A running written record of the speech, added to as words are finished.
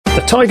The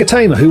Tiger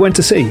Tamer Who Went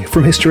to Sea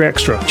from History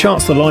Extra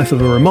charts the life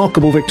of a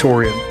remarkable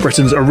Victorian,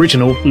 Britain's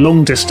original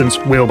long-distance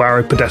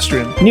wheelbarrow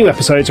pedestrian. New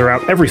episodes are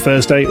out every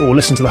Thursday, or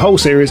listen to the whole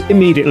series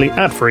immediately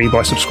ad-free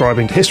by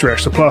subscribing to History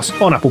Extra Plus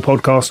on Apple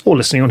Podcasts or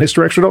listening on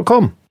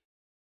historyextra.com.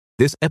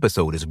 This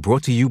episode is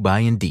brought to you by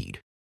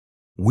Indeed.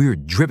 We're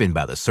driven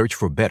by the search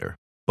for better,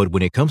 but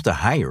when it comes to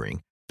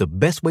hiring, the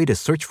best way to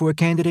search for a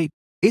candidate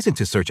isn't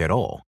to search at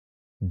all.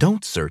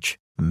 Don't search,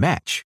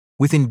 match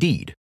with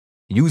Indeed.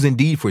 Use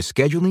Indeed for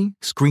scheduling,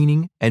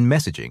 screening, and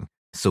messaging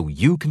so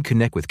you can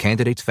connect with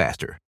candidates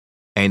faster.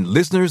 And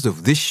listeners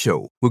of this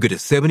show will get a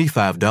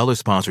 $75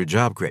 sponsored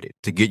job credit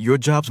to get your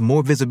jobs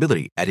more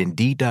visibility at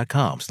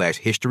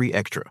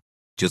Indeed.com/HistoryExtra.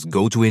 Just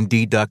go to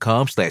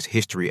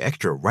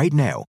Indeed.com/HistoryExtra right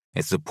now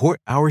and support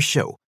our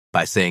show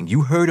by saying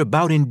you heard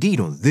about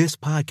Indeed on this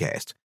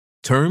podcast.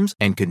 Terms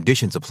and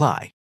conditions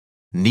apply.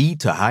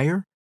 Need to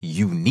hire?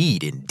 You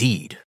need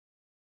Indeed.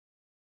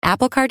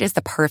 Apple Card is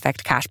the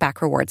perfect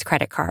cashback rewards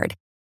credit card.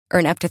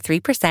 Earn up to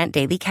 3%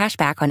 daily cash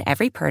back on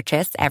every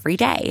purchase every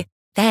day.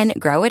 Then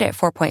grow it at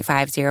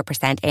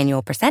 4.50%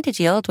 annual percentage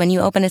yield when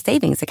you open a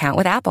savings account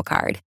with Apple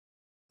Card.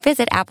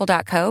 Visit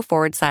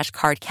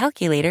apple.co/card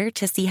calculator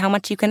to see how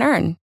much you can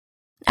earn.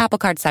 Apple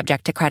Card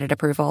subject to credit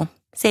approval.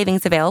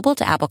 Savings available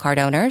to Apple Card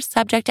owners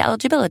subject to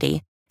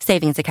eligibility.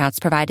 Savings accounts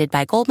provided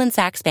by Goldman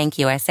Sachs Bank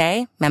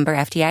USA, member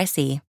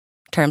FDIC.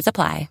 Terms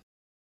apply.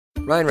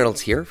 Ryan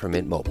Reynolds here from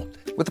Mint Mobile.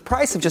 With the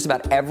price of just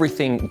about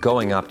everything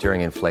going up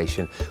during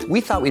inflation, we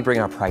thought we'd bring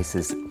our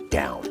prices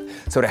down.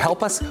 So to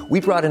help us, we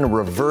brought in a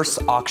reverse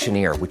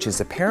auctioneer, which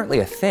is apparently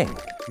a thing.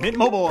 Mint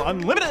Mobile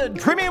Unlimited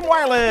Premium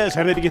Wireless.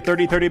 How to get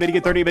 30, 30, how to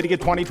get 30, how to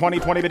get 20,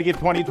 20, 20, how to get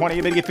 20, 20,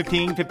 how to get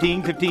 15,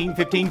 15, 15,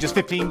 15, just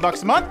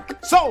 $15 a month?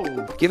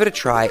 Sold! Give it a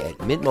try at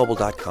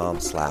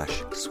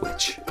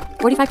mintmobile.com/switch.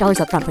 $45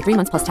 up front for 3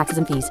 months plus taxes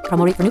and fees.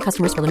 Promo rate for new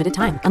customers for limited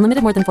time.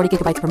 Unlimited more than 40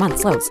 gigabytes per month.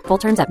 Slows full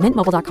terms at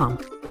mintmobile.com.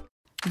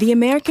 The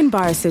American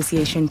Bar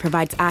Association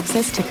provides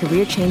access to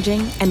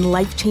career-changing and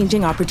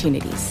life-changing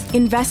opportunities.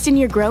 Invest in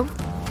your growth,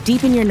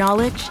 deepen your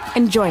knowledge,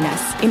 and join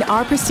us in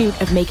our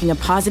pursuit of making a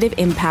positive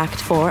impact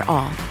for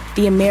all.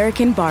 The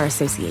American Bar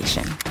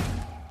Association.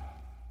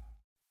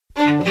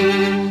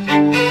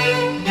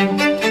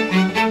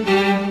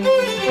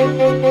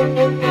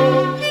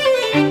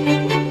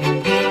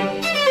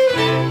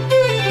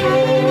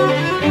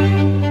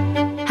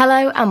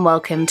 Hello and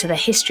welcome to the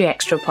History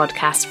Extra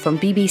podcast from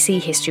BBC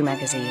History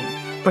Magazine,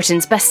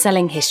 Britain's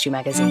best-selling history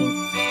magazine.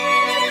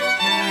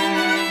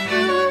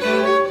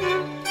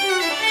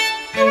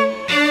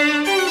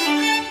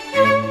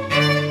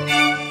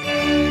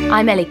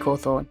 I'm Ellie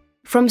Cawthorne.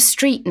 From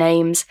street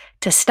names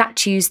to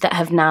statues that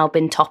have now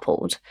been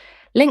toppled,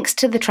 links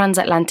to the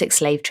transatlantic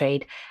slave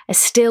trade are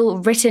still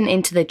written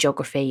into the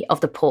geography of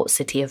the port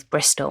city of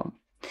Bristol.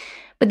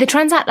 But the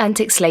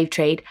transatlantic slave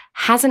trade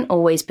hasn't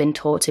always been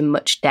taught in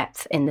much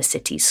depth in the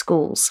city's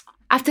schools.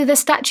 After the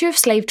statue of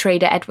slave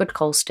trader Edward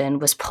Colston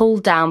was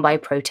pulled down by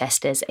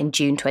protesters in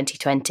June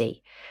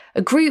 2020,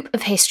 a group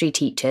of history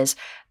teachers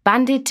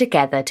banded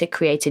together to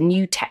create a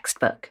new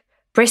textbook,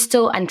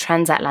 Bristol and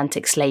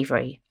Transatlantic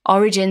Slavery: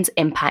 Origins,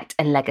 Impact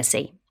and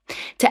Legacy,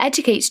 to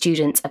educate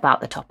students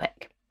about the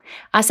topic.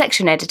 Our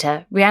section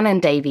editor,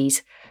 Rhiannon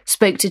Davies,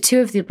 spoke to two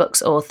of the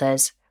book's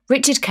authors,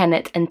 Richard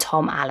Kennett and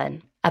Tom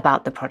Allen,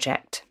 about the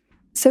project.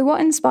 So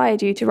what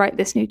inspired you to write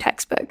this new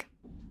textbook?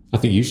 I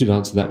think you should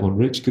answer that one,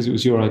 Rich, because it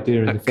was your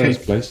idea in the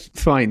first place.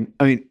 Fine.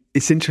 I mean,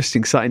 it's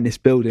interesting sat in this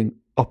building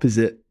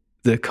opposite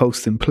the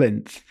Colston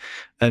plinth.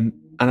 And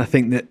I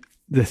think that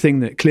the thing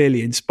that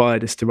clearly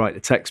inspired us to write the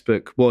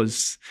textbook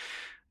was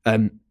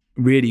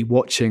really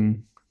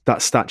watching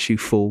that statue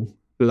fall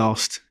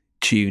last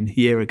June, a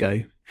year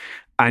ago.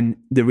 And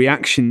the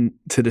reaction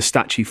to the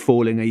statue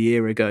falling a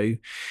year ago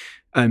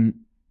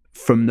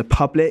from the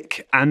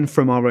public and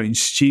from our own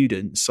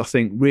students, I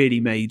think really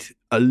made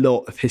a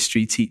lot of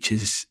history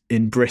teachers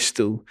in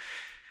Bristol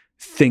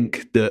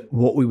think that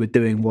what we were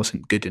doing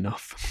wasn't good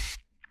enough.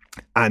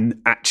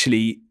 And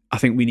actually, I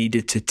think we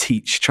needed to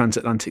teach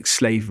transatlantic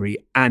slavery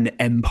and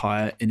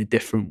empire in a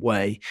different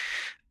way.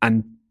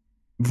 And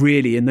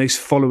really, in those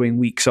following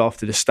weeks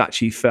after the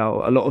statue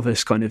fell, a lot of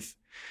us kind of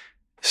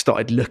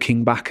started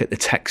looking back at the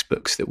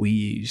textbooks that we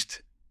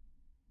used.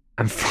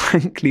 And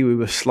frankly, we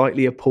were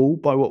slightly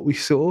appalled by what we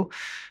saw.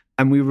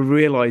 And we were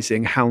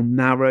realizing how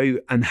narrow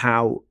and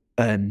how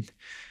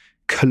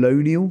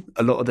colonial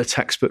a lot of the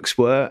textbooks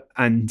were.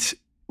 And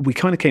we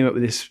kind of came up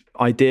with this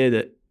idea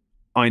that,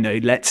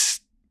 let's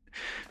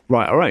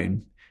write our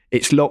own.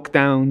 It's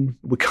lockdown.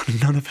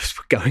 None of us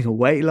were going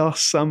away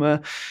last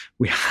summer.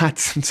 We had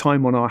some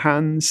time on our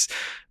hands.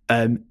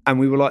 And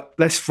we were like,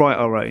 let's write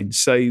our own.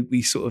 So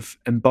we sort of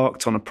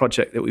embarked on a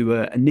project that we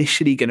were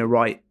initially going to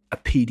write a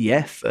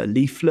PDF, a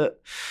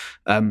leaflet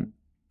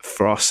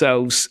for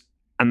ourselves.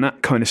 And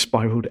that kind of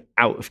spiraled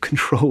out of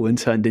control and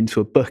turned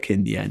into a book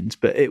in the end.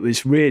 But it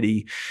was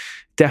really,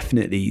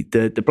 definitely,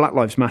 the Black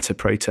Lives Matter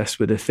protests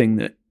were the thing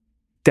that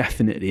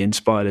definitely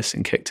inspired us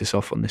and kicked us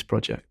off on this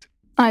project.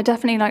 I'd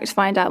definitely like to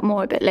find out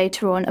more a bit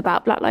later on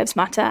about Black Lives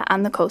Matter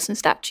and the Colston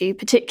statue,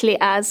 particularly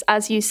as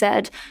you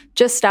said,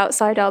 just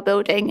outside our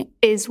building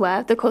is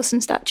where the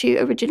Colston statue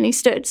originally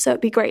stood. So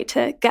it'd be great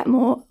to get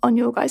more on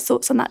your guys'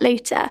 thoughts on that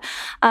later.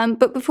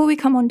 But before we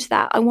come on to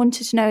that, I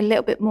wanted to know a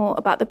little bit more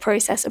about the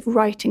process of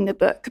writing the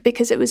book,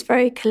 because it was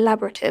very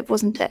collaborative,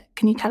 wasn't it?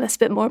 Can you tell us a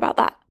bit more about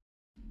that?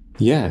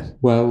 Yeah,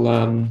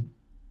 well,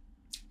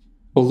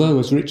 although,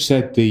 as Rich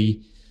said,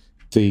 the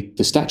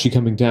statue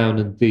coming down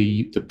and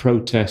the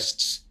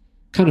protests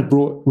kind of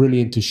brought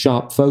really into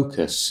sharp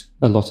focus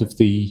a lot of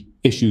the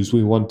issues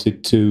we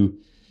wanted to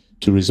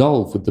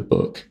resolve with the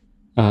book.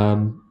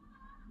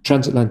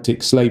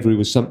 Transatlantic slavery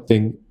was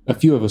something a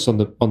few of us on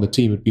the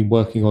team had been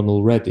working on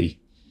already.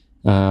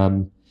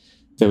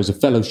 There was a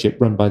fellowship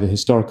run by the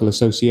Historical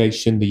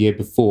Association the year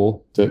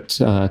before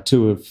that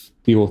two of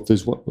the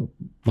authors,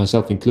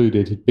 myself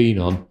included, had been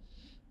on.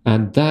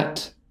 And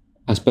that,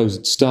 I suppose,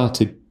 it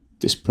started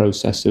this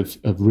process of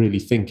really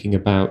thinking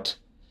about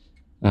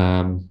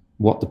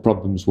what the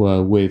problems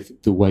were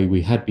with the way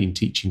we had been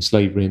teaching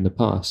slavery in the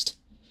past.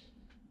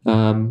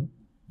 And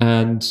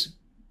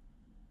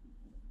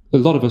a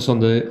lot of us on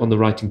the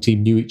writing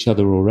team knew each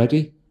other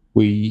already.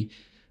 We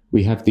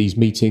have these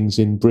meetings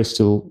in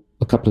Bristol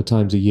a couple of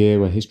times a year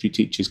where history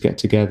teachers get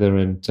together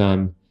and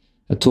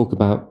talk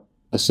about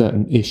a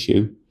certain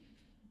issue.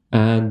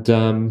 And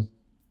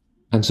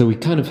so we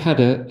kind of had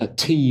a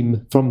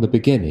team from the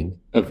beginning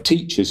of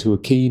teachers who were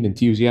keen,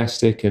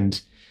 enthusiastic,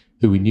 and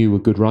who we knew were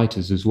good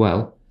writers as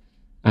well.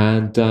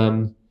 And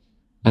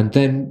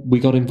then we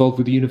got involved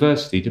with the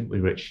university, didn't we,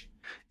 Rich?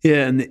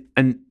 Yeah,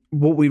 and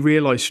what we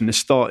realised from the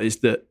start is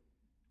that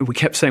we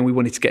kept saying we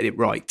wanted to get it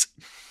right.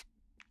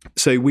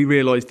 So we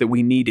realised that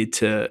we needed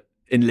to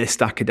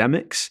enlist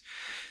academics.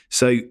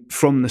 So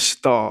from the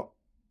start,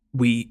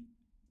 we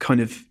kind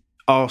of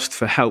asked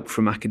for help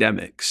from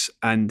academics,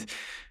 and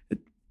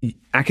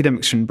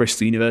academics from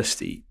Bristol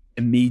University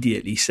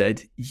immediately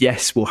said,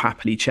 yes, we'll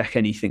happily check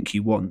anything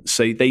you want.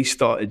 So they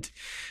started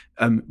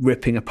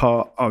ripping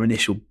apart our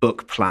initial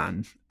book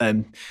plan.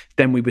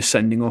 Then we were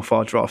sending off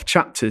our draft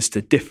chapters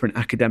to different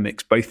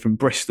academics, both from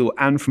Bristol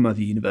and from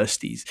other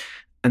universities,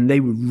 and they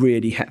were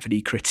really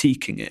heavily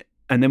critiquing it.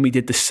 And then we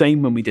did the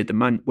same when we did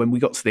when we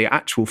got to the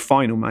actual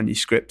final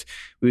manuscript,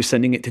 we were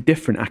sending it to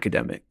different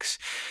academics.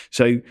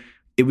 So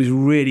it was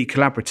really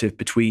collaborative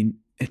between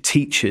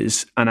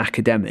teachers and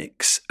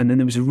academics. And then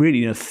there was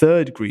a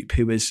third group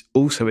who was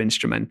also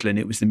instrumental, and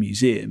it was the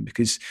museum,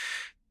 because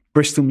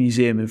Bristol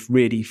Museum have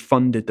really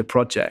funded the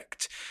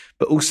project,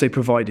 but also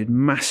provided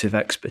massive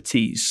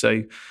expertise.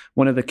 So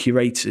one of the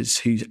curators,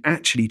 who's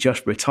actually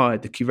just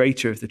retired, the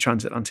curator of the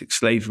Transatlantic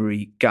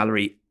Slavery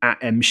Gallery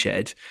at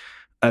MShed,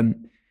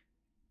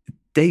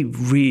 they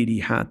really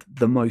had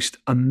the most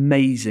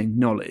amazing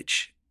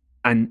knowledge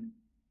and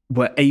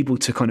were able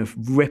to kind of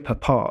rip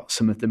apart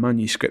some of the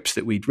manuscripts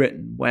that we'd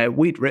written, where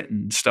we'd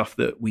written stuff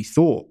that we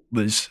thought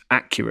was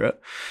accurate.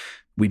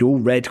 We'd all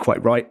read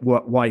quite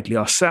widely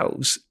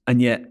ourselves, and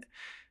yet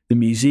the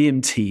museum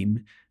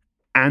team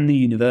and the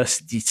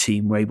university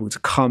team were able to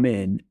come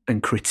in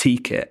and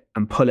critique it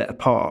and pull it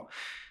apart.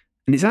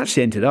 And it's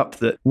actually ended up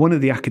that one of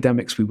the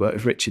academics we worked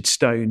with, Richard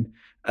Stone,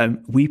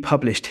 we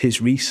published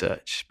his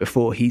research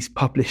before he's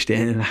published it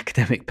in an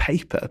academic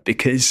paper,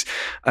 because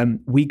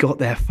we got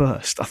there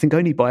first, I think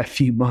only by a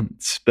few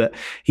months. But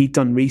he'd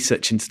done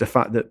research into the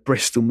fact that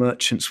Bristol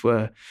merchants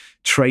were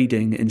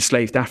trading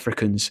enslaved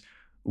Africans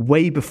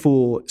way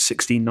before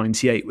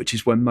 1698, which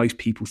is when most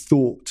people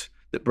thought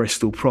that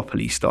Bristol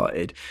properly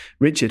started.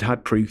 Richard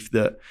had proof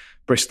that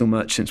Bristol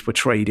merchants were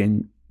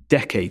trading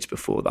decades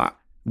before that.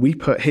 We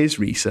put his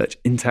research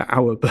into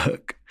our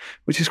book,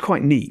 which is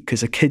quite neat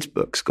because a kid's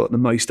book's got the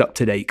most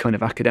up-to-date kind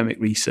of academic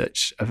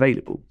research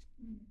available.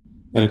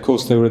 And of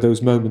course, there were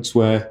those moments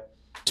where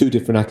two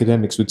different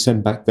academics would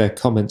send back their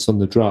comments on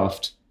the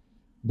draft,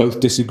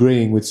 both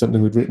disagreeing with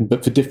something we'd written,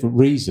 but for different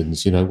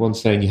reasons. You know, one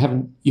saying,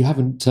 you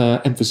haven't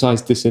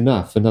emphasised this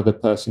enough. Another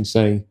person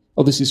saying,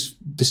 oh, this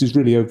is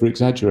really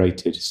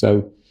over-exaggerated.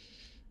 So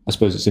I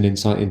suppose it's an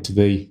insight into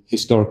the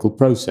historical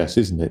process,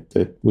 isn't it,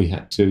 that we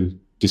had to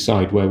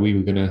decide where we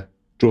were going to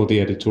draw the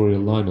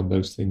editorial line on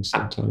those things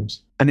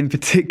sometimes. And in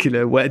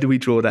particular, where do we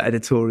draw that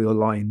editorial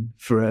line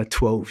for a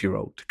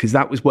 12-year-old? Because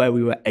that was where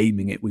we were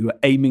aiming it. We were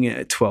aiming it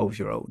at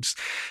 12-year-olds.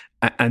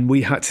 And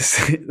we had to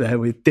sit there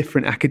with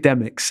different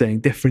academics saying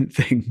different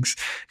things,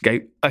 go,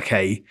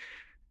 okay,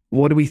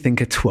 what do we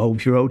think a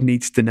 12-year-old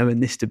needs to know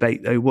in this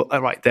debate, though? Well,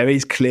 all right, there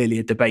is clearly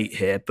a debate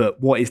here,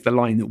 but what is the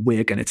line that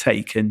we're going to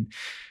take? And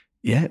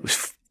yeah,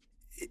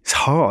 it's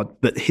hard,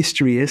 but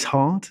history is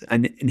hard,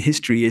 and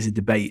history is a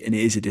debate and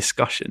it is a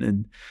discussion.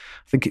 And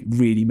I think it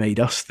really made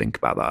us think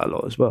about that a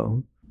lot as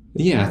well.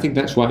 Yeah, I think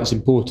that's why it's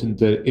important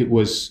that it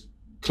was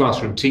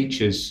classroom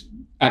teachers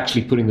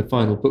actually putting the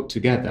final book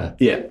together.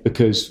 Yeah.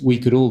 Because we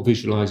could all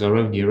visualise our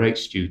own Year 8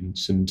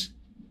 students and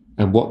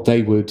what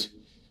they would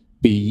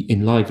be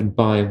enlivened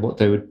by and what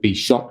they would be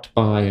shocked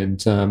by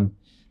and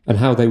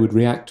how they would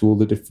react to all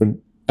the different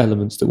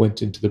elements that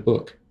went into the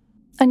book.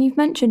 And you've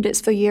mentioned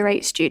it's for Year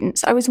 8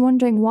 students. I was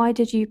wondering, why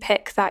did you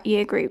pick that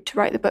year group to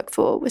write the book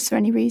for? Was there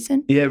any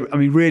reason? Yeah, I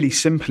mean, really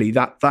simply,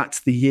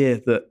 that's the year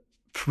that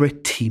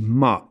pretty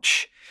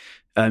much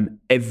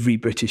every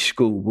British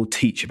school will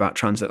teach about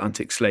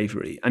transatlantic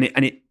slavery. And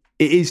it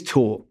is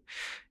taught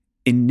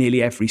in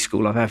nearly every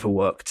school I've ever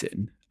worked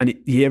in. And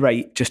Year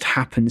 8 just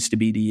happens to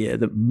be the year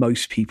that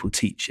most people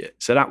teach it.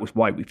 So that was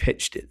why we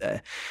pitched it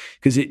there.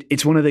 Because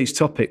it's one of those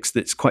topics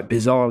that's quite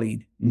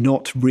bizarrely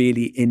not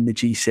really in the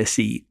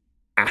GCSE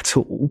at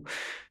all.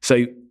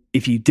 So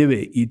if you do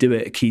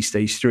it at Key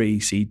Stage 3.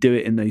 So you do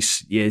it in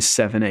those years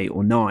 7, 8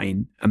 or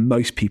 9, and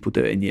most people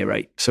do it in Year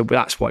 8. So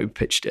that's why we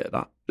pitched it at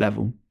that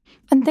level.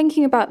 And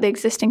thinking about the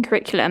existing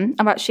curriculum,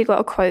 I've actually got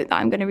a quote that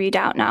I'm going to read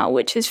out now,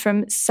 which is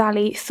from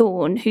Sally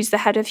Thorne, who's the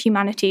head of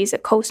humanities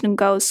at Colston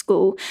Girls'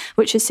 School,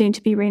 which is soon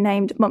to be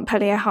renamed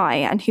Montpellier High,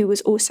 and who was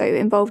also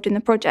involved in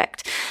the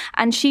project.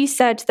 And she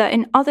said that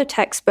in other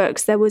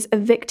textbooks, there was a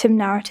victim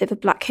narrative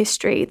of Black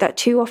history that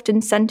too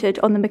often centred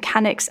on the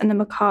mechanics and the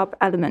macabre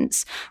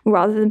elements,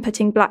 rather than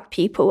putting Black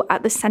people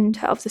at the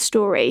centre of the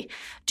story.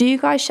 Do you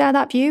guys share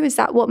that view? Is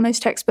that what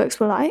most textbooks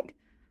were like?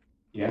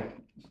 Yeah.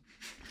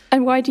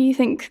 And why do you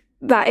think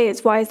that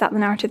is? Why is that the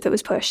narrative that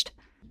was pushed?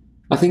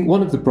 I think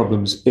one of the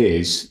problems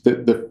is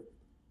that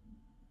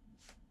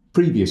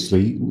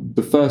previously,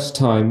 the first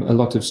time a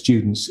lot of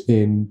students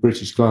in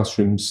British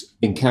classrooms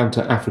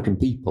encounter African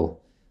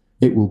people,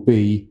 it will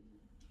be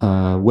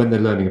when they're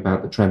learning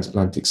about the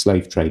transatlantic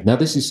slave trade. Now,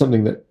 this is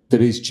something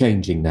that is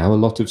changing now. A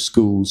lot of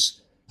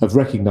schools have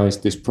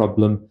recognised this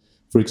problem.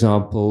 For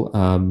example,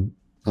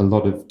 a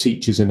lot of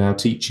teachers are now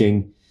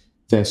teaching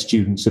their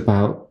students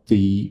about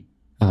the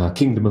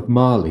Kingdom of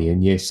Mali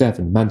in Year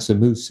 7, Mansa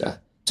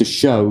Musa, to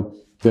show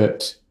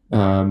that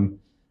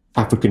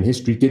African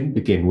history didn't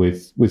begin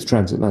with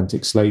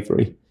transatlantic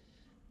slavery.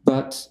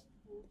 But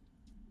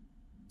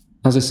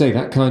as I say,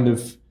 that kind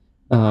of,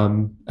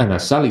 and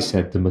as Sally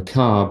said, the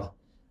macabre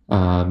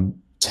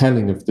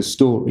telling of the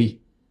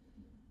story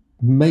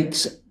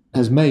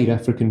has made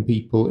African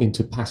people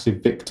into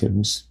passive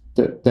victims,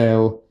 that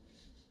they'll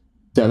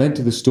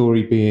enter the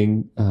story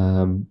being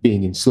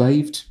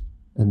enslaved,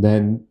 and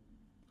then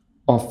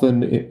often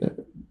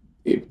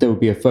there will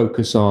be a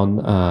focus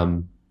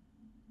on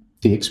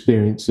the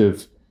experience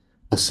of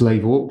a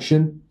slave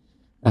auction,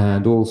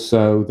 and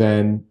also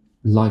then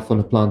life on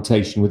a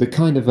plantation, with a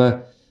kind of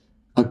a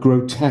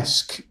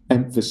grotesque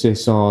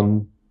emphasis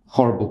on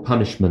horrible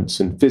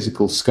punishments and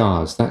physical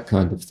scars, that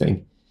kind of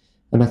thing.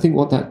 And I think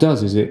what that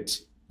does is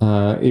it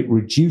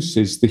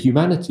reduces the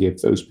humanity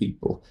of those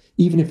people,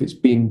 even if it's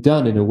being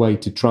done in a way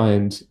to try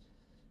and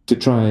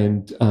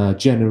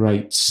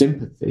generate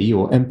sympathy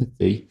or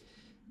empathy.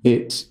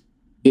 It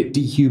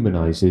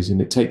dehumanizes, and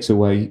it takes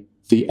away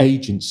the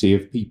agency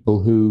of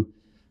people who,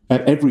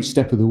 at every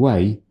step of the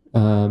way,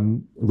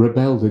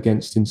 rebelled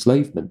against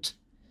enslavement.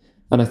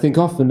 And I think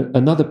often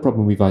another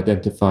problem we've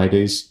identified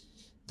is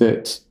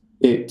that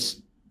it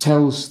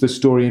tells the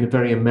story in a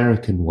very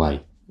American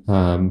way.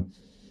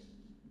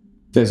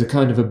 There's a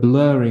kind of a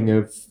blurring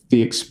of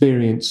the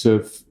experience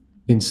of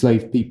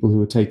enslaved people who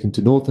were taken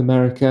to North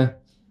America.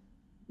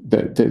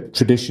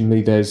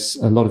 Traditionally, there's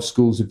a lot of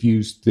schools have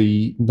used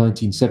the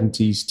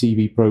 1970s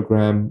TV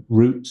program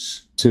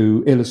Roots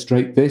to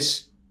illustrate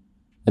this,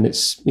 and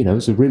it's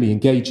a really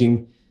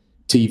engaging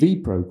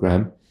TV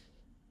program,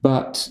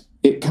 but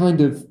it kind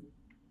of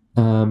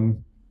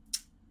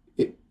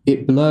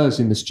it blurs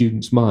in the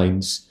students'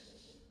 minds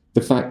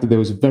the fact that there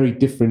was a very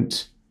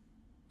different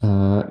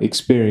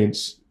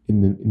experience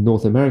in the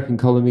North American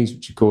colonies,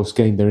 which of course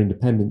gained their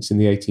independence in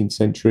the 18th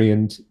century,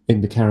 and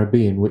in the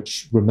Caribbean,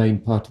 which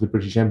remained part of the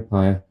British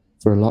Empire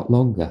for a lot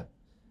longer.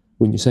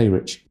 Wouldn't you say,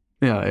 Rich?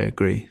 Yeah, I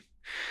agree.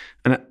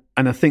 And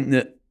I think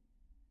that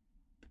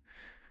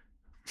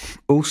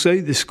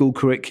also the school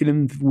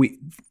curriculum,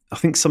 I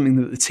think something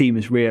that the team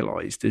has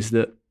realised is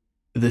that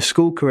the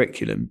school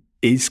curriculum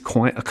is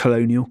quite a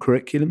colonial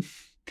curriculum.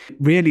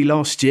 Really,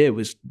 last year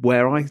was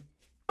where I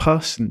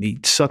personally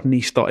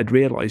suddenly started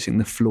realising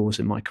the flaws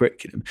in my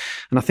curriculum.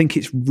 And I think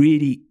it's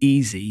really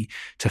easy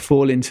to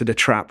fall into the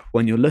trap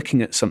when you're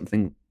looking at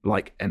something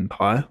like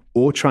empire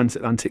or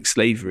transatlantic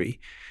slavery,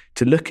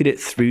 to look at it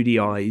through the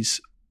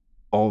eyes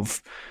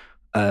of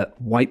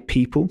white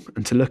people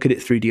and to look at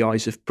it through the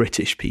eyes of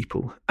British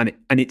people. And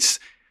it's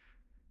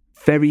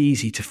very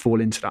easy to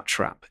fall into that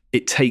trap.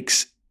 It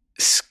takes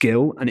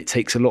skill and it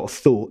takes a lot of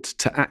thought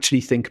to actually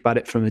think about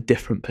it from a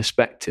different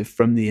perspective,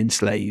 from the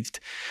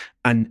enslaved.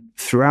 And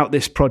throughout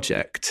this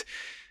project,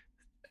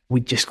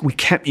 we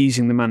kept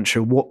using the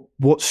mantra,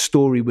 what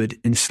story would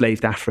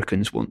enslaved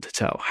Africans want to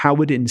tell? How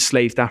would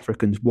enslaved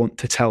Africans want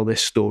to tell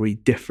this story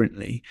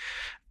differently?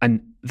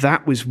 And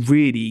that was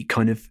really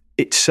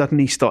it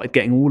suddenly started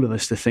getting all of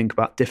us to think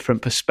about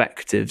different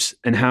perspectives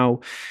and how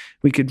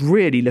we could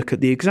really look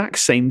at the exact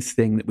same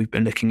thing that we've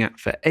been looking at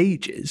for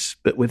ages,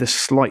 but with a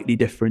slightly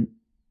different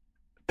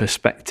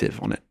perspective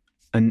on it.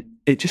 And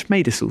it just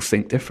made us all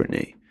think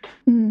differently.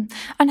 And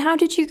how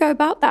did you go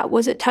about that?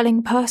 Was it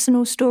telling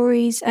personal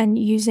stories and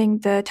using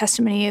the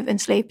testimony of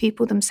enslaved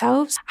people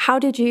themselves? How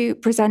did you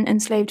present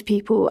enslaved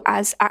people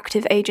as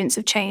active agents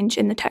of change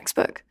in the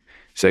textbook?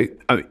 So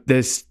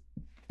there's,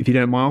 if you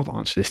don't mind, I'll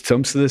answer this,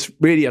 Tom. So there's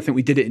really, I think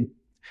we did it in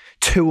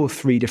 2 or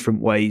 3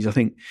 different ways. I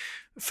think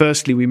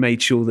firstly, we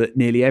made sure that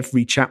nearly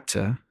every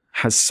chapter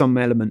has some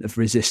element of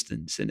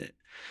resistance in it,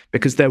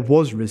 because there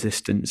was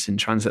resistance in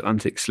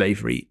transatlantic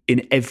slavery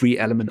in every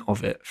element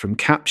of it, from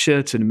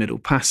capture to the Middle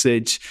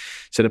Passage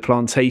to the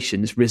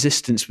plantations.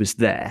 Resistance was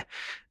there.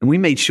 And we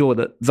made sure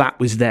that that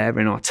was there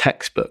in our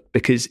textbook,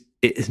 because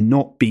it has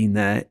not been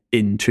there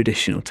in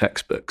traditional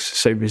textbooks.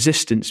 So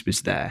resistance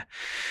was there.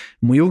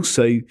 And we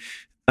also,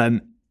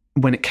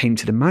 when it came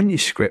to the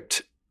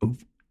manuscript,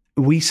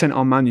 we sent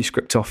our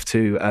manuscript off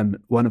to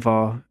one of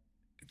our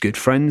good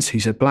friends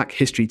who's a Black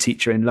history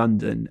teacher in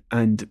London,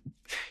 and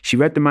she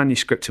read the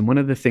manuscript, and one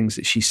of the things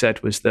that she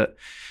said was that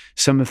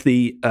some of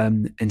the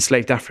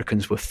enslaved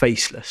Africans were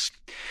faceless,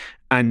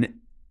 and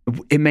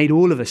it made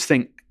all of us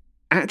think,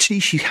 actually,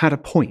 she had a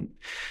point.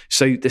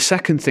 So the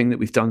second thing that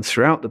we've done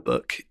throughout the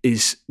book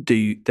is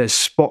there's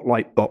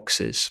spotlight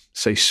boxes.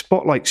 So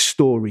spotlight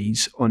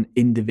stories on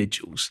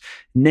individuals,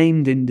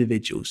 named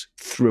individuals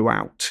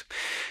throughout.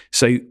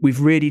 So we've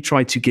really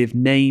tried to give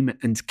name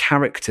and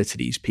character to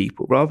these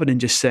people, rather than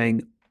just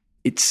saying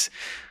it's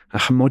a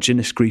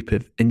homogenous group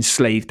of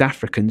enslaved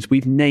Africans.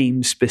 We've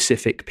named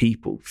specific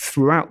people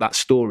throughout that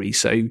story.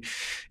 So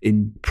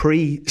in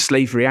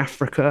pre-slavery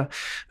Africa,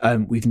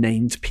 we've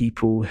named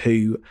people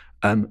who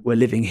were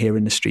living here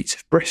in the streets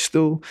of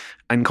Bristol.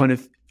 And kind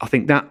of, I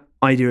think that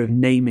idea of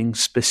naming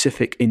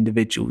specific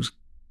individuals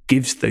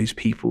gives those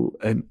people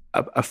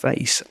a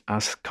face,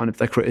 as kind of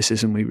the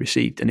criticism we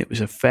received. And it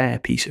was a fair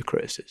piece of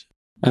criticism.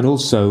 And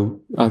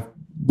also,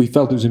 we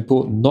felt it was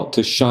important not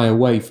to shy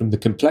away from the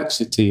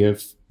complexity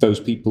of those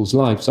people's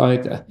lives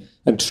either,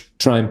 and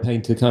try and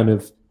paint a kind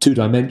of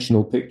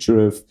 2-dimensional picture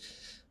of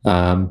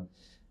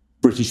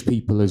British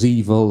people as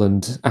evil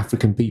and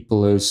African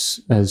people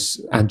as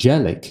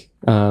angelic.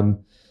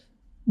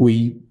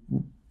 We,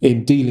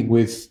 in dealing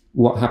with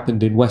what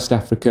happened in West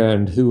Africa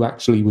and who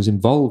actually was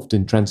involved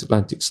in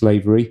transatlantic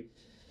slavery,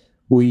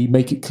 we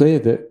make it clear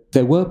that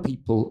there were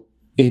people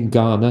in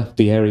Ghana,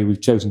 the area we've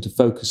chosen to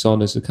focus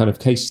on as a kind of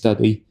case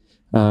study,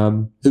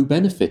 who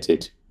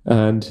benefited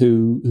and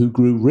who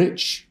grew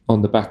rich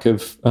on the back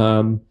of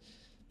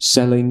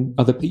selling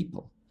other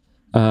people.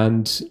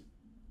 And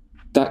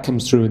that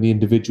comes through in the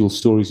individual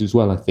stories as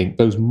well, I think.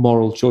 Those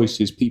moral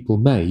choices people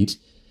made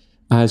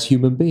as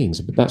human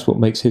beings. But that's what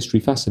makes history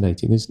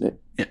fascinating, isn't it?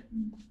 Yeah.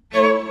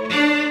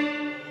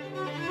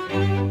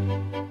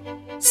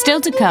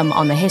 Still to come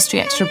on the History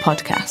Extra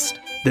podcast.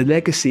 The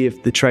legacy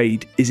of the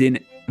trade is in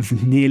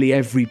nearly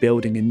every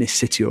building in this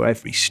city or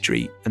every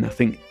street. And I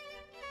think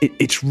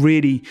it's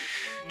really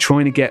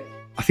trying to get,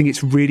 I think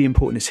it's really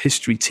important as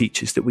history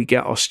teachers that we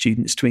get our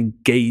students to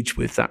engage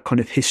with that kind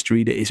of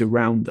history that is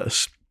around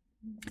us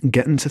and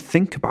get them to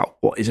think about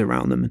what is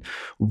around them. And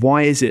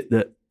why is it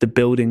that the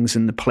buildings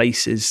and the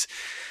places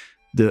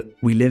that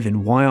we live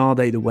in, why are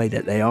they the way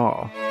that they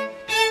are?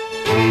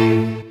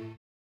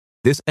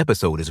 This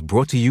episode is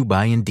brought to you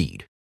by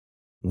Indeed.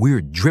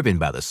 We're driven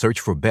by the search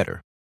for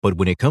better, but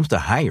when it comes to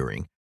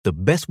hiring, the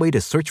best way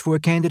to search for a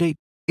candidate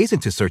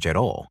isn't to search at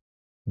all.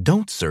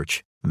 Don't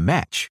search,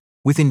 match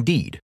with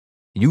Indeed.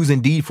 Use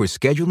Indeed for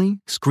scheduling,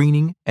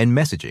 screening, and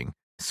messaging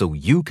so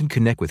you can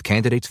connect with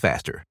candidates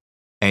faster.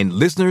 And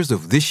listeners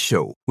of this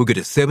show will get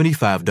a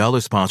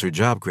 $75 sponsored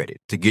job credit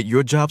to get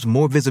your jobs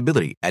more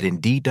visibility at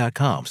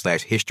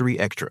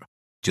Indeed.com/HistoryExtra.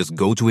 Just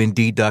go to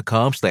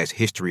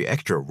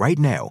Indeed.com/HistoryExtra right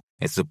now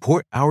and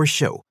support our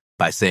show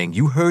by saying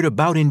you heard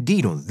about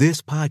Indeed on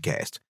this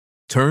podcast.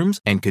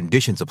 Terms and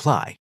conditions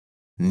apply.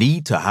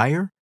 Need to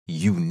hire?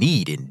 You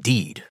need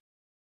Indeed.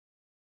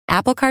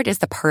 Apple Card is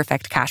the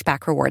perfect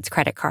cashback rewards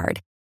credit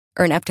card.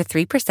 Earn up to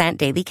 3%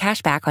 daily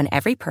cashback on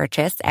every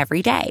purchase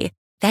every day.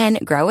 Then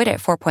grow it at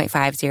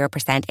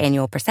 4.50%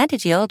 annual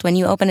percentage yield when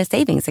you open a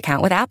savings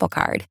account with Apple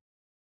Card.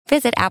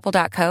 Visit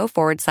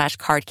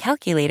apple.co/card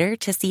calculator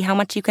to see how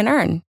much you can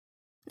earn.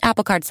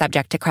 Apple Card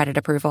subject to credit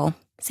approval.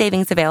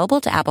 Savings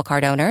available to Apple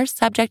Card owners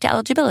subject to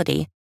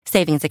eligibility.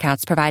 Savings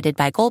accounts provided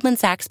by Goldman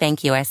Sachs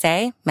Bank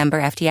USA,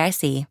 member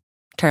FDIC.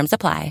 Terms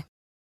apply.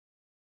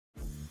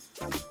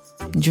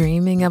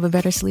 Dreaming of a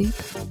better sleep?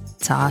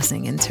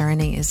 Tossing and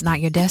turning is not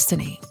your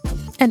destiny.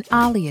 And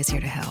Ollie is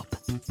here to help.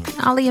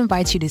 Ollie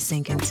invites you to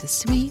sink into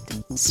sweet,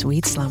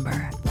 sweet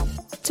slumber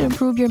to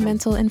improve your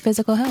mental and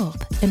physical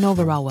health and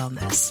overall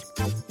wellness.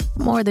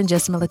 More than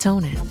just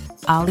melatonin,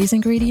 Ollie's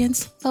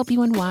ingredients help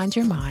you unwind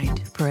your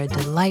mind for a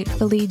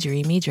delightfully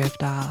dreamy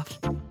drift off.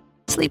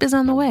 Sleep is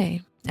on the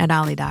way at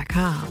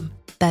Ollie.com.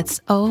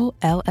 That's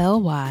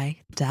OLLY.com.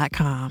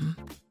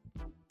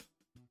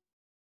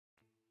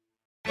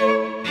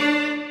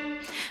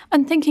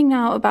 And thinking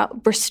now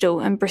about Bristol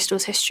and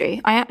Bristol's history,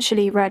 I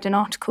actually read an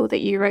article that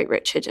you wrote,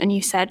 Richard, and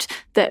you said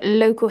that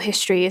local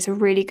history is a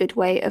really good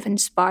way of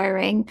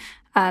inspiring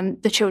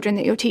the children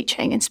that you're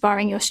teaching,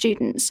 inspiring your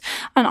students.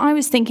 And I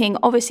was thinking,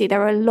 obviously,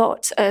 there are a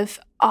lot of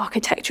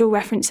architectural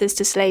references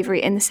to slavery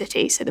in the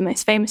city. So the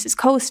most famous is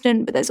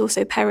Colston, but there's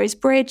also Perrow's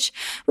Bridge,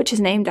 which is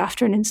named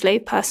after an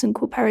enslaved person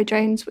called Perrow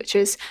Jones, which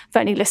is, for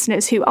any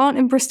listeners who aren't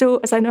in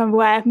Bristol, as I know I'm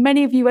aware,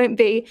 many of you won't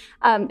be,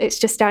 it's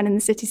just down in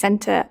the city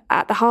centre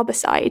at the harbour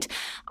side.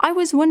 I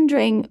was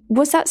wondering,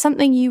 was that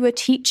something you were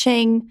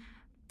teaching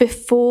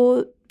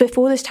before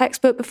this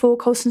textbook, before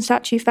Colston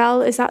statue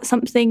fell? Is that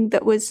something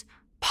that was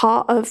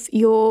part of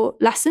your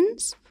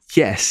lessons?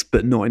 Yes,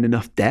 but not in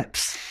enough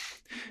depth.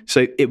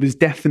 So it was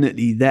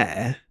definitely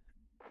there.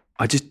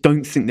 I just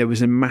don't think there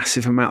was a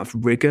massive amount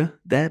of rigour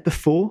there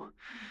before.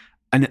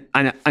 And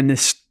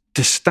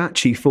the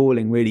statue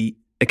falling really,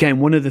 again,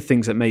 one of the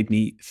things that made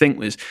me think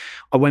was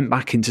I went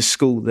back into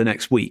school the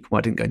next week. Well,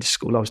 I didn't go to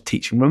school, I was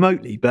teaching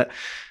remotely, but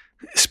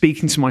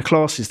speaking to my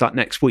classes that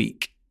next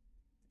week,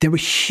 there were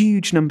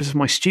huge numbers of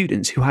my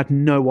students who had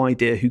no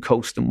idea who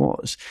Colston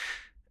was.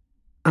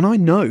 And I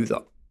know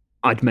that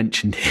I'd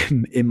mentioned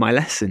him in my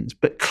lessons,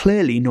 but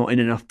clearly not in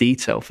enough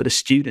detail for the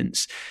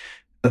students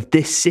of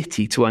this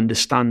city to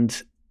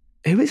understand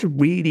who is a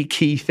really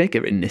key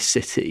figure in this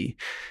city.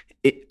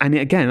 And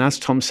again, as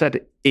Tom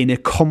said, in a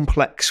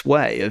complex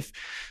way of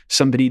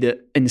somebody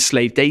that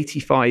enslaved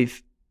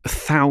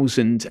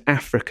 85,000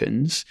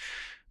 Africans,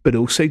 but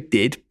also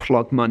did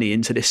plug money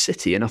into this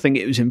city. And I think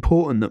it was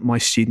important that my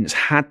students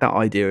had that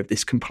idea of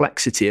this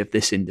complexity of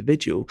this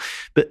individual,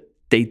 but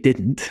they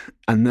didn't.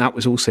 And that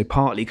was also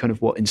partly kind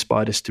of what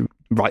inspired us to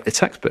write the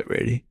textbook,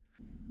 really.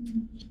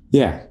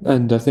 Yeah,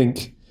 and I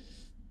think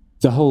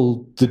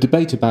the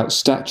debate about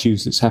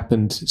statues that's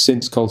happened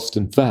since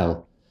Colston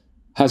fell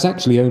has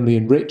actually only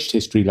enriched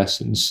history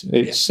lessons.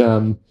 It's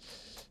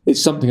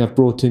something I've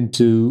brought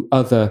into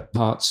other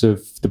parts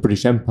of the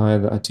British Empire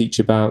that I teach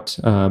about.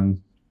 A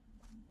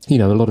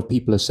lot of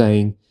people are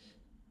saying,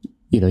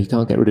 you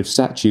can't get rid of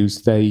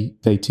statues. They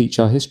teach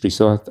our history.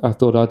 So I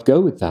thought I'd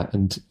go with that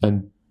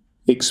and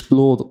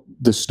explore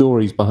the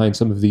stories behind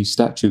some of these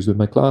statues with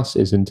my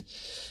classes. And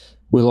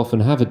we'll often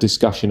have a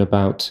discussion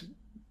about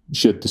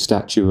should the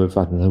statue of,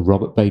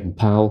 Robert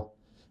Baden-Powell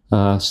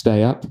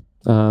stay up.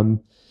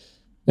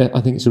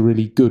 I think it's a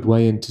really good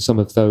way into some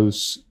of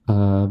those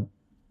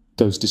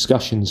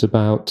discussions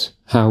about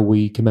how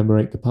we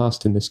commemorate the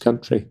past in this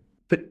country.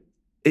 But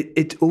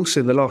it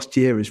also, the last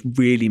year has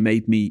really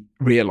made me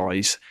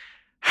realise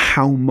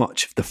how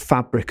much of the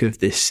fabric of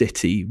this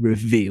city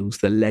reveals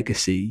the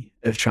legacy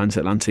of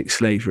transatlantic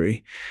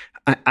slavery.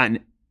 And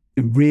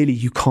really,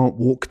 you can't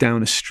walk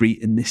down a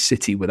street in this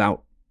city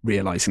without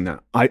realising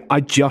that.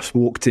 I just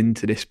walked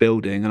into this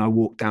building and I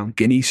walked down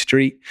Guinea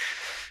Street,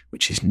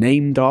 which is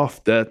named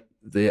after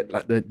the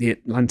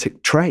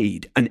Atlantic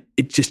trade. And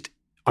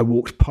I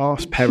walked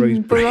past Perrow's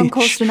Bridge. We're on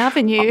Colston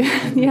Avenue.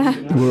 Yeah.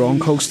 We're on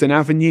Colston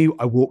Avenue.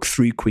 I walked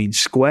through Queen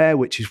Square,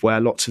 which is where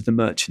lots of the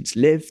merchants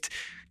lived.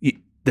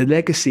 The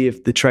legacy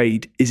of the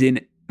trade is in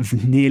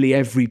nearly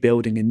every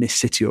building in this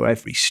city or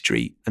every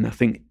street. And I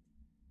think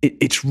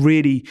it's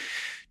really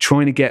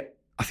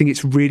I think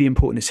it's really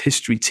important as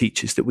history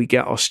teachers that we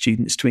get our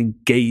students to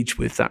engage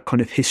with that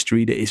kind of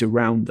history that is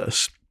around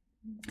us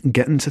and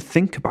get them to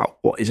think about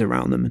what is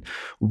around them and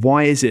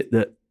why is it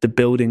that the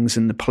buildings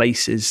and the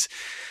places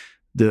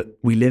that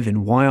we live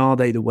in, why are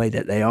they the way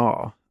that they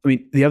are? I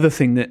mean, the other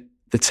thing that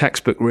the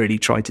textbook really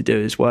tried to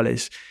do as well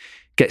is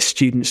get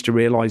students to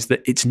realise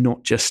that it's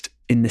not just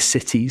in the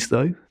cities,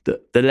 though,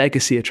 that the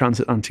legacy of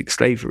transatlantic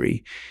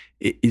slavery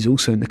is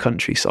also in the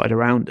countryside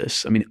around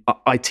us. I mean,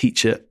 I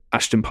teach at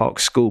Ashton Park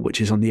School,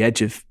 which is on the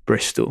edge of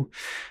Bristol.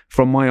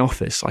 From my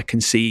office, I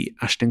can see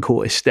Ashton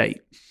Court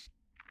Estate.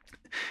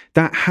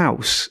 That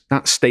house,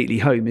 that stately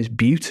home is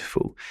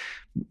beautiful.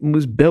 It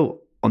was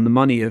built on the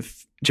money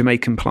of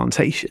Jamaican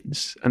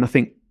plantations. And I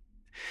think,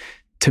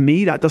 to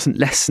me, that doesn't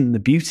lessen the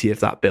beauty of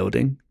that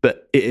building,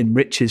 but it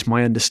enriches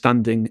my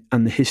understanding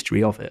and the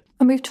history of it.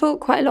 And we've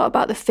talked quite a lot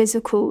about the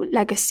physical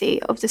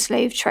legacy of the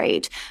slave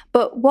trade,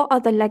 but what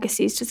other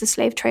legacies does the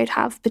slave trade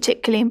have,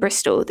 particularly in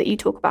Bristol, that you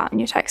talk about in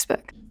your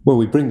textbook? Well,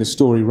 we bring the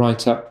story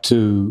right up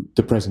to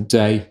the present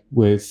day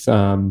with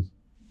the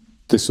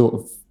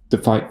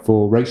fight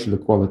for racial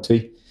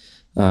equality.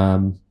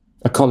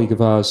 A colleague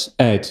of ours,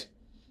 Ed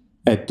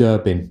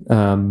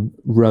Durbin,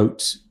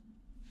 wrote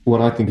what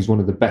I think is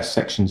one of the best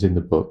sections in the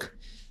book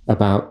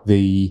about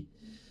the,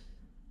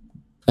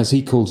 as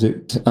he calls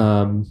it,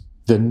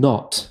 the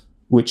knot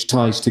which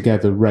ties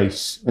together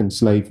race and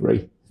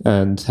slavery,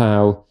 and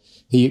how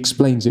he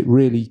explains it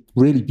really,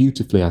 really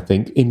beautifully, I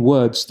think, in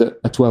words that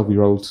a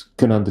 12-year-old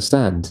can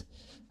understand,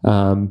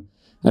 and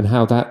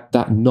how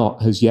that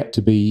knot has yet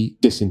to be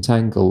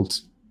disentangled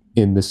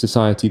in the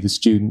society the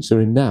students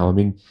are in now. I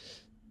mean,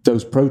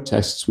 those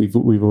protests we've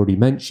already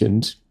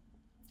mentioned,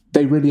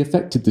 they really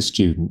affected the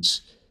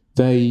students.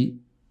 They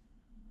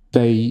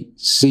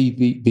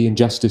see the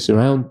injustice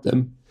around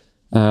them,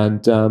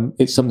 and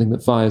it's something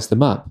that fires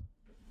them up.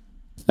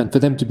 And for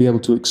them to be able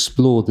to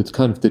explore the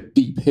kind of the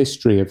deep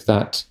history of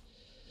that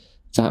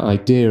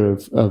idea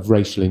of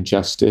racial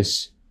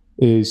injustice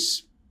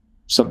is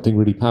something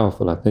really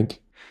powerful, I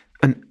think.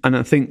 And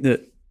I think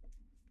that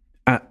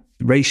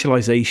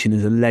racialization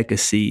as a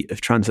legacy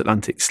of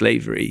transatlantic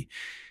slavery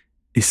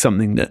is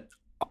something that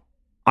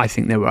I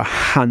think there were a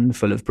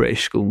handful of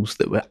British schools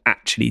that were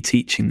actually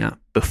teaching that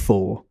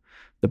before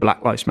the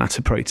Black Lives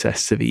Matter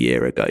protests of a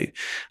year ago.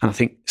 And I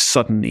think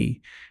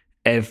suddenly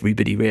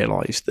everybody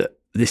realised that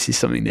this is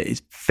something that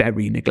is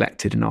very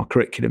neglected in our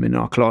curriculum, in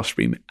our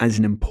classroom, as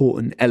an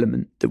important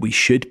element that we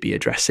should be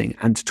addressing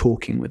and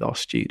talking with our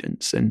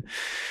students. And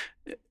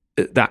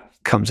that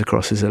comes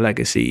across as a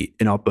legacy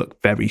in our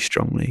book very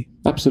strongly.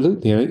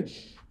 Absolutely.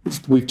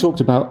 We've talked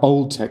about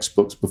old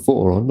textbooks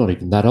before, or not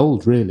even that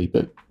old really,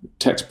 but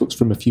textbooks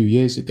from a few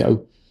years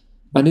ago.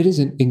 And it is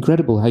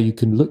incredible how you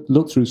can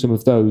look through some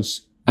of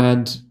those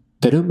and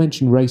they don't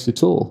mention race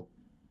at all.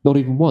 Not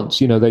even once.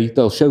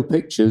 They'll show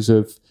pictures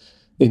of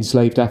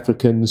enslaved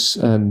Africans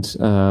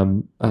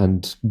and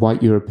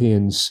white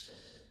Europeans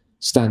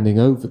standing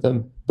over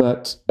them.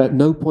 But at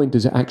no point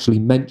does it actually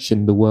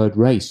mention the word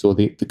race or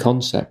the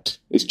concept.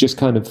 It's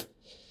just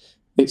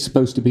it's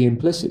supposed to be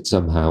implicit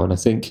somehow. And I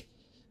think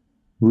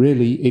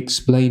really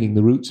explaining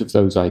the roots of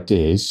those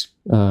ideas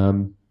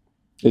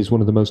is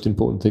one of the most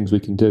important things we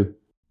can do.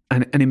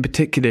 And in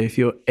particular, if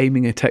you're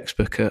aiming a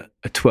textbook at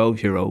a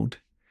 12-year-old,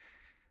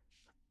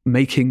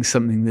 making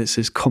something that's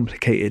as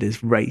complicated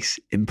as race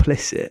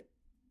implicit,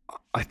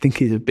 I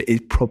think is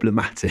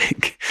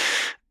problematic.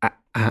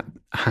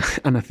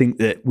 And I think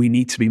that we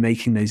need to be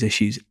making those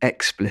issues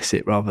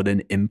explicit rather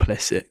than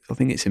implicit. I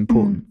think it's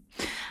important.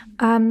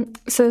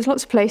 So there's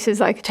lots of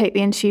places I could take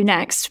the interview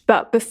next.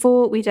 But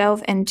before we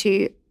delve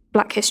into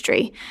Black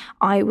history,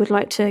 I would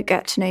like to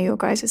get to know your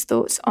guys'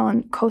 thoughts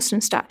on Colston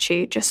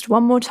statue just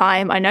one more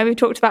time. I know we've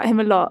talked about him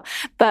a lot,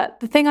 but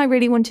the thing I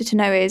really wanted to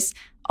know is,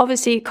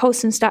 obviously,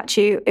 Colston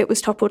statue, it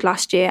was toppled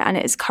last year and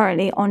it is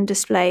currently on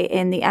display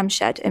in the M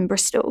Shed in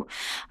Bristol.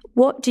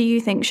 What do you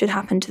think should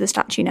happen to the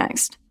statue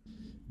next?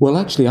 Well,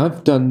 actually,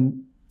 I've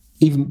done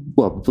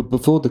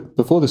before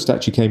the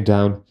statue came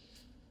down,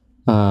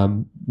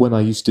 when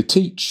I used to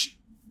teach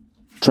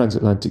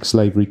transatlantic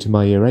slavery to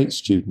my Year 8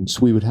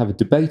 students, we would have a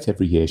debate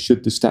every year,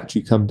 should the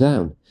statue come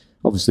down?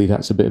 Obviously,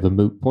 that's a bit of a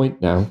moot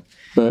point now.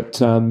 But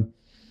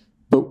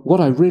what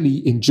I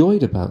really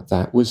enjoyed about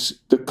that was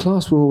the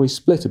class were always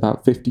split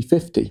about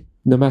 50-50.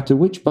 No matter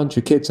which bunch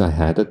of kids I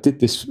had, I did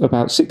this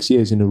about 6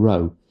 years in a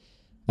row,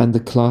 and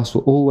the class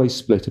were always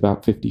split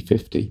about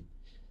 50-50,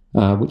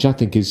 which I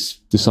think is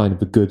the sign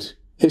of a good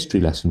history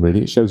lesson,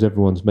 really. It shows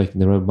everyone's making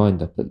their own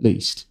mind up, at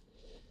least.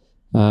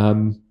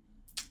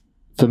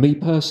 For me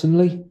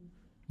personally,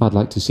 I'd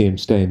like to see him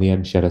stay in the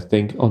M Shed, I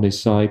think, on his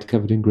side,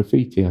 covered in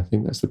graffiti. I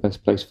think that's the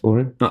best place for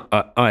him.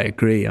 I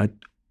agree.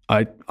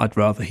 I'd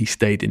rather he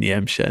stayed in the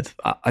M Shed.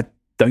 I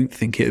don't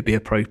think it would be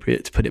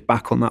appropriate to put it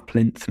back on that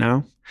plinth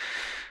now.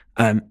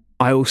 I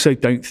also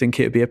don't think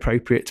it would be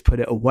appropriate to put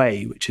it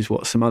away, which is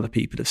what some other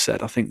people have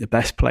said. I think the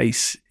best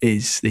place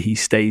is that he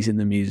stays in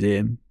the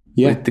museum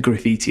with the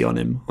graffiti on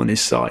him, on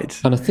his side.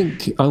 And I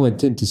think I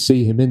went in to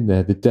see him in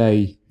there the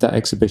day that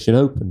exhibition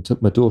opened,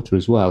 took my daughter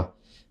as well.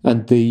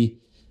 And the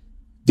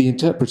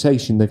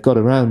interpretation they've got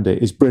around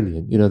it is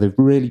brilliant. They've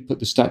really put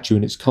the statue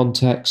in its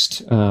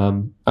context.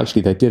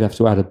 Actually, they did have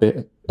to add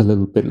a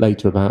little bit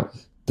later about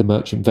the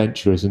merchant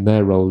venturers and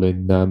their role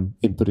in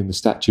putting the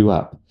statue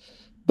up.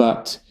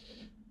 But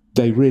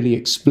they really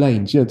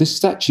explained, this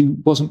statue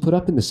wasn't put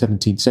up in the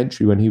 17th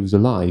century when he was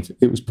alive.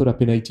 It was put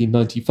up in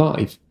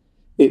 1895.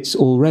 It's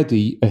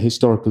already a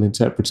historical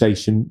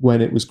interpretation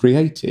when it was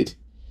created.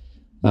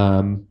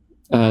 I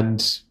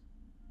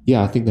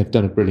think they've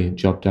done a brilliant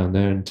job down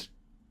there, and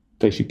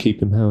they should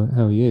keep him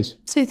how he is.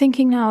 So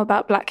thinking now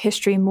about Black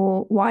history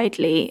more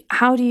widely,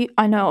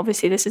 I know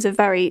obviously this is a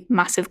very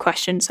massive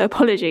question, so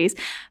apologies,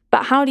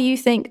 but how do you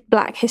think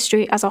Black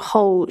history as a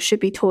whole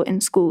should be taught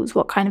in schools?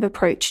 What kind of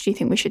approach do you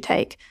think we should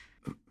take?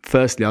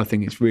 Firstly, I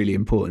think it's really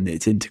important that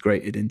it's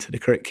integrated into the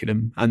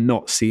curriculum and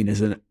not seen as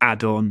an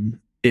add-on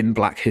in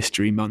Black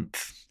History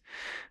Month,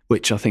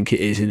 which I think it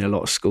is in a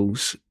lot of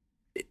schools.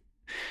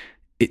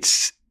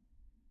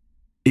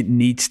 It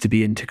needs to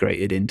be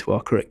integrated into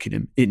our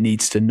curriculum. It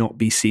needs to not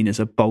be seen as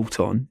a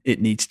bolt-on.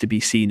 It needs to be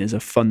seen as a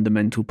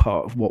fundamental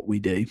part of what we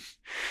do.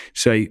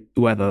 So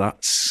whether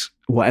that's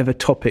whatever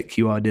topic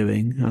you are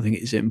doing, I think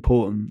it's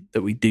important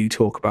that we do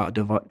talk about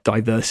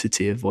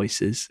diversity of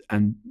voices,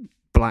 and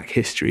Black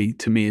history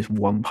to me is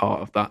one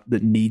part of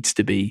that needs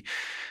to be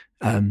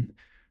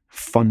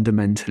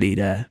fundamentally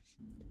there.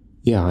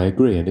 Yeah, I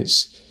agree. And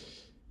it's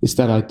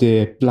that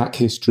idea Black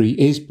history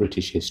is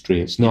British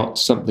history. It's not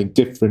something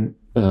different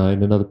in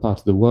another part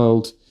of the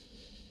world.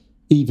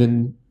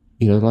 Even,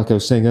 like I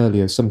was saying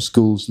earlier, some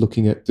schools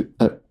looking at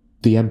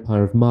the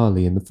Empire of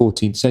Mali in the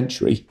 14th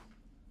century,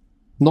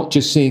 not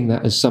just seeing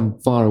that as some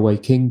faraway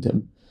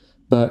kingdom,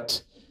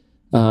 but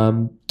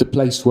the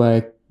place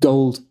where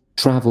gold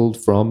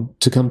travelled from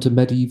to come to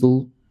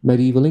medieval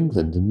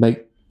England and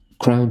make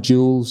crown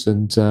jewels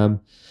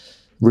and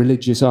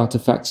religious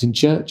artefacts in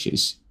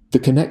churches. The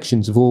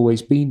connections have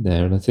always been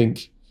there, and I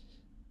think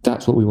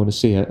that's what we want to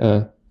see,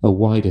 a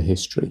wider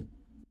history.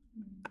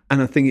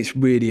 And I think it's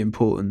really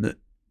important that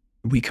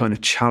we kind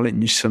of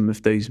challenge some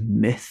of those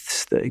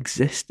myths that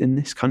exist in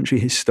this country,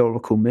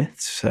 historical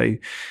myths. So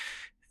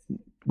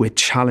we're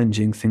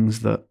challenging things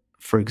that,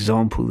 for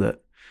example,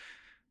 that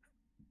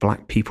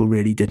Black people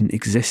really didn't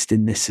exist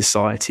in this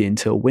society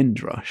until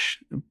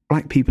Windrush.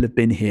 Black people have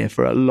been here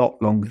for a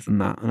lot longer than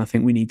that. And I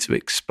think we need to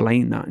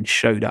explain that and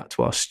show that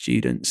to our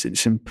students.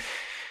 It's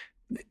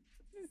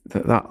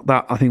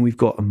that I think we've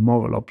got a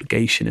moral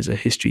obligation as a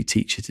history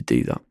teacher to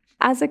do that.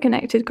 As a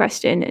connected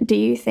question, do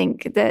you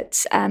think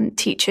that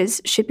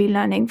teachers should be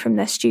learning from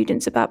their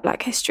students about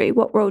Black history?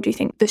 What role do you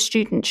think the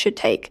students should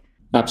take?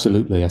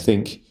 Absolutely. I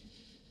think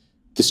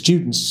the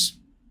students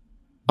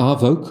are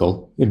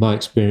vocal, in my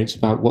experience,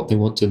 about what they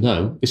want to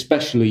know,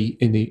 especially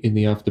in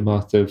the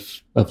aftermath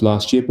of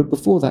last year. But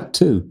before that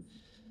too,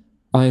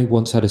 I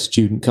once had a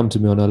student come to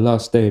me on her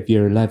last day of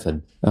year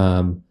 11,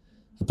 a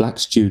Black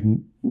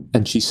student,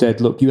 and she said,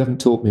 "Look, you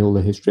haven't taught me all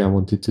the history I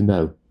wanted to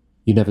know.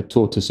 You never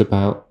taught us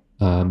about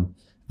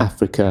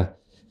Africa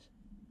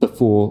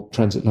before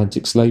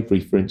transatlantic slavery,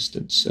 for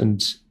instance."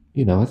 And,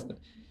 you know,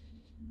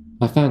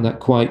 I found that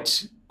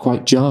quite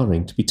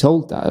jarring to be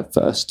told that at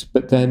first,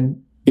 but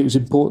then it was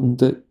important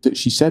that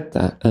she said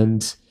that.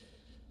 And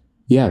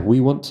yeah, we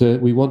want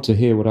to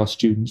hear what our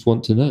students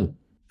want to know.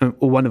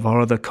 One of our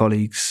other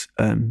colleagues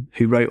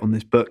who wrote on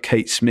this book,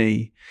 Kate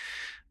Smee,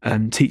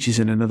 teaches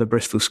in another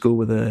Bristol school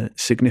with a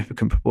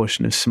significant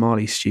proportion of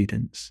Somali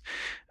students.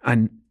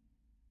 And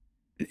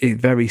a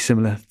very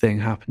similar thing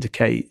happened to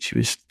Kate. She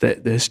was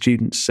that the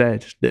students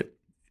said that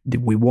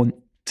we want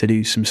to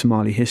do some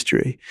Somali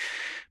history.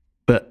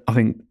 But I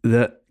think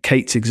that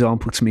Kate's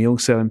example to me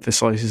also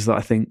emphasises that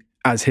I think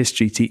as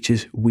history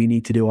teachers, we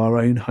need to do our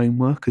own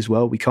homework as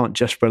well. We can't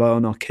just rely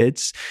on our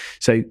kids.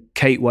 So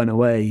Kate went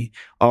away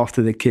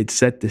after the kids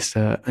said this to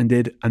her and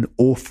did an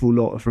awful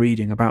lot of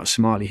reading about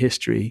Somali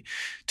history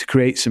to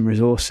create some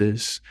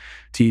resources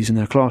to use in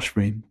her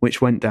classroom,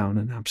 which went down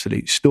an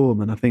absolute storm.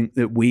 And I think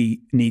that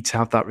we need to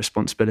have that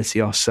responsibility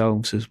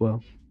ourselves as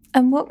well.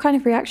 And what kind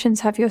of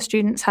reactions have your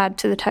students had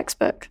to the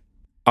textbook?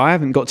 I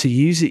haven't got to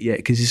use it yet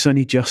because it's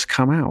only just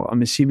come out.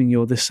 I'm assuming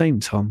you're the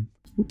same, Tom.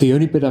 The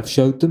only bit I've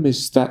showed them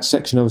is that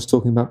section I was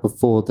talking about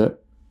before that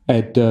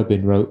Ed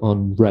Durbin wrote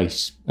on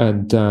race,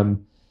 and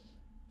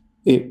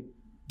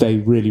they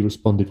really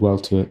responded well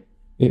to it.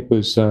 It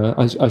was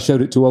I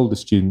showed it to older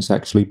students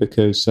actually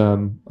because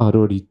I'd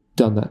already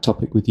done that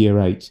topic with Year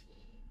 8,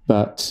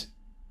 but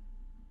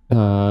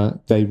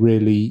they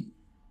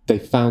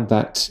found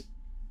that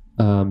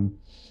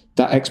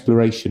that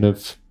exploration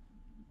of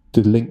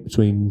the link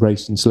between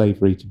race and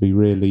slavery to be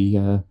really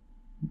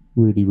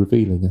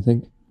revealing, I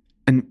think.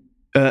 And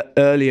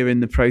earlier in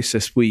the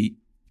process, the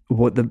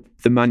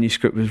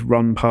manuscript was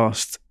run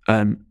past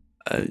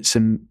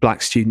some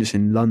Black students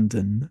in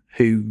London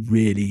who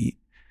really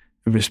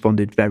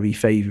responded very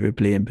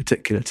favourably, in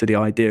particular to the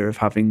idea of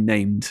having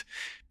named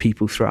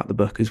people throughout the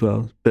book as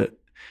well. But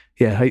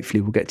yeah,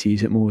 hopefully we'll get to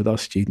use it more with our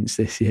students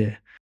this year.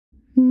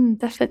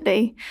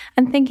 Definitely.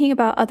 And thinking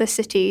about other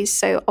cities,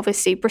 so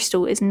obviously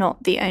Bristol is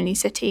not the only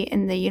city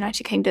in the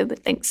United Kingdom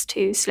with links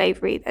to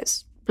slavery.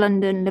 There's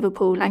London,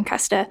 Liverpool,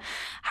 Lancaster.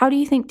 How do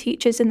you think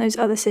teachers in those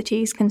other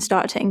cities can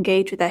start to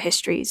engage with their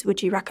histories?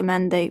 Would you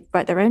recommend they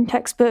write their own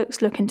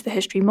textbooks, look into the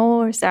history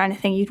more? Is there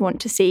anything you'd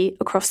want to see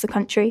across the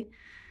country?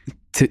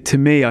 To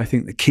me, I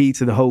think the key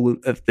to the whole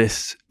of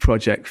this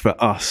project for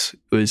us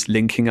was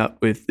linking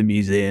up with the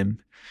museum.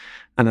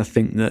 And I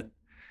think that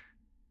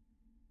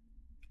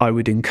I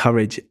would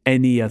encourage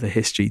any other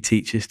history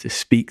teachers to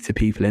speak to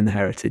people in the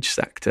heritage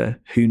sector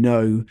who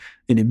know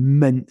an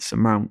immense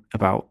amount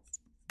about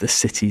the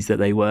cities that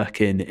they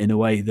work in a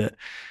way that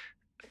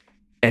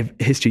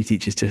history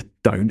teachers just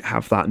don't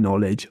have that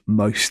knowledge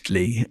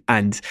mostly.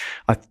 And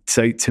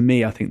so to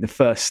me, I think the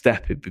first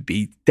step it would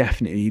be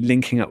definitely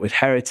linking up with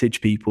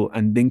heritage people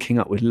and linking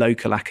up with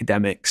local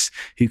academics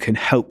who can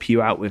help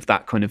you out with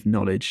that kind of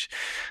knowledge.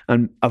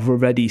 And I've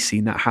already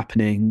seen that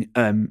happening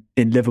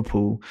in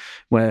Liverpool,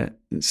 where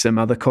some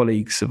other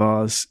colleagues of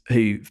ours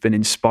who've been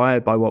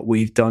inspired by what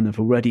we've done have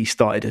already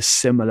started a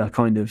similar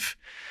kind of,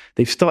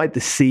 they've started the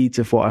seeds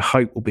of what I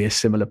hope will be a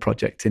similar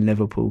project in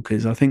Liverpool,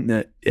 because I think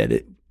that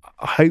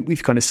I hope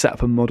we've kind of set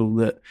up a model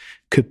that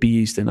could be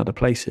used in other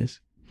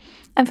places.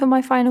 And for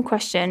my final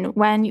question,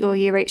 when your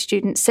Year 8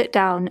 students sit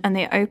down and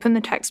they open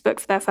the textbook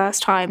for their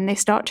first time and they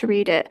start to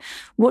read it,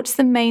 what's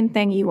the main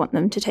thing you want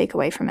them to take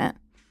away from it?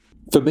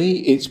 For me,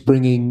 it's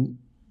bringing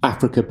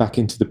Africa back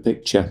into the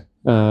picture.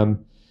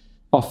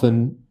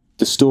 Often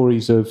the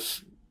stories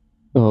of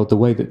the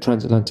way that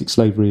transatlantic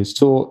slavery is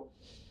taught,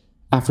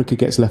 Africa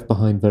gets left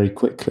behind very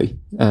quickly,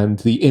 and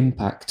the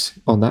impact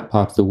on that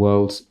part of the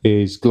world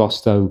is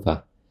glossed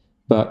over.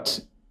 But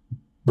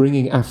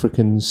bringing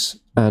Africans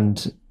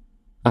and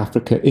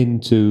Africa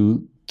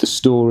into the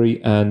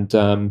story and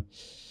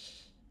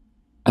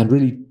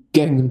really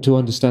getting them to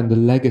understand the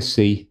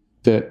legacy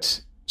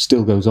that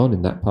still goes on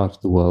in that part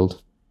of the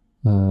world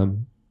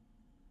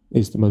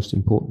is the most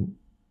important.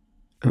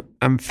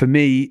 And for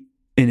me,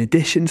 in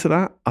addition to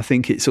that, I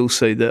think it's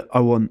also that I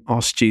want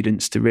our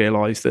students to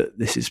realise that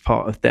this is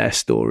part of their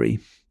story.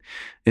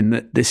 in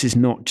that this is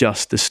not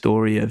just the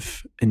story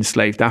of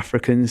enslaved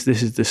Africans.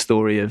 This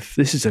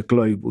is a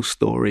global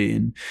story,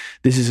 and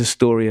this is a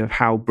story of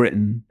how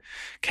Britain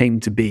came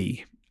to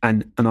be.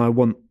 And I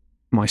want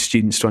my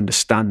students to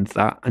understand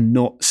that and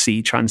not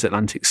see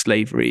transatlantic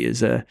slavery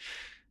as a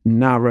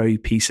narrow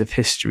piece of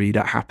history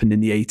that happened in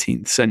the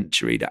 18th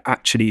century, that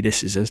actually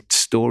this is a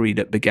story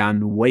that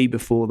began way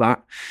before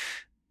that.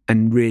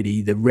 And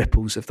really the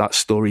ripples of that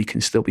story can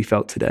still be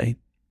felt today.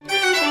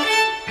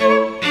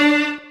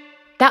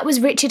 That was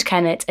Richard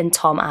Kennett and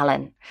Tom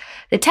Allen.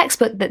 The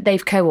textbook that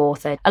they've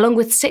co-authored, along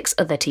with 6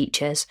 other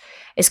teachers,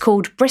 is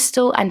called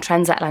Bristol and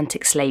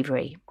Transatlantic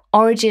Slavery: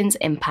 Origins,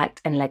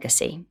 Impact and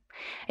Legacy.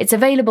 It's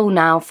available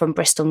now from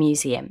Bristol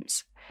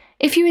Museums.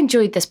 If you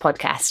enjoyed this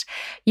podcast,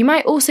 you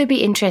might also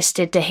be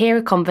interested to hear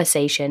a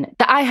conversation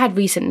that I had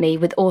recently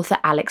with author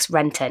Alex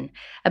Renton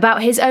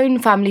about his own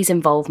family's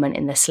involvement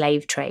in the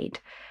slave trade.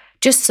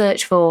 Just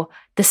search for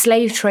The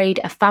Slave Trade,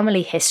 A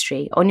Family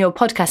History on your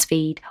podcast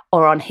feed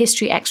or on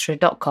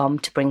historyextra.com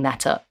to bring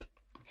that up.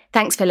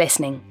 Thanks for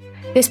listening.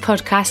 This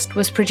podcast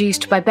was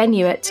produced by Ben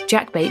Hewitt,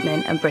 Jack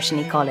Bateman and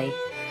Brittany Colley.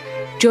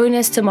 Join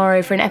us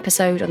tomorrow for an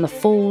episode on the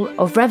fall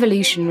of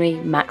revolutionary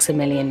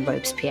Maximilian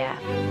Robespierre.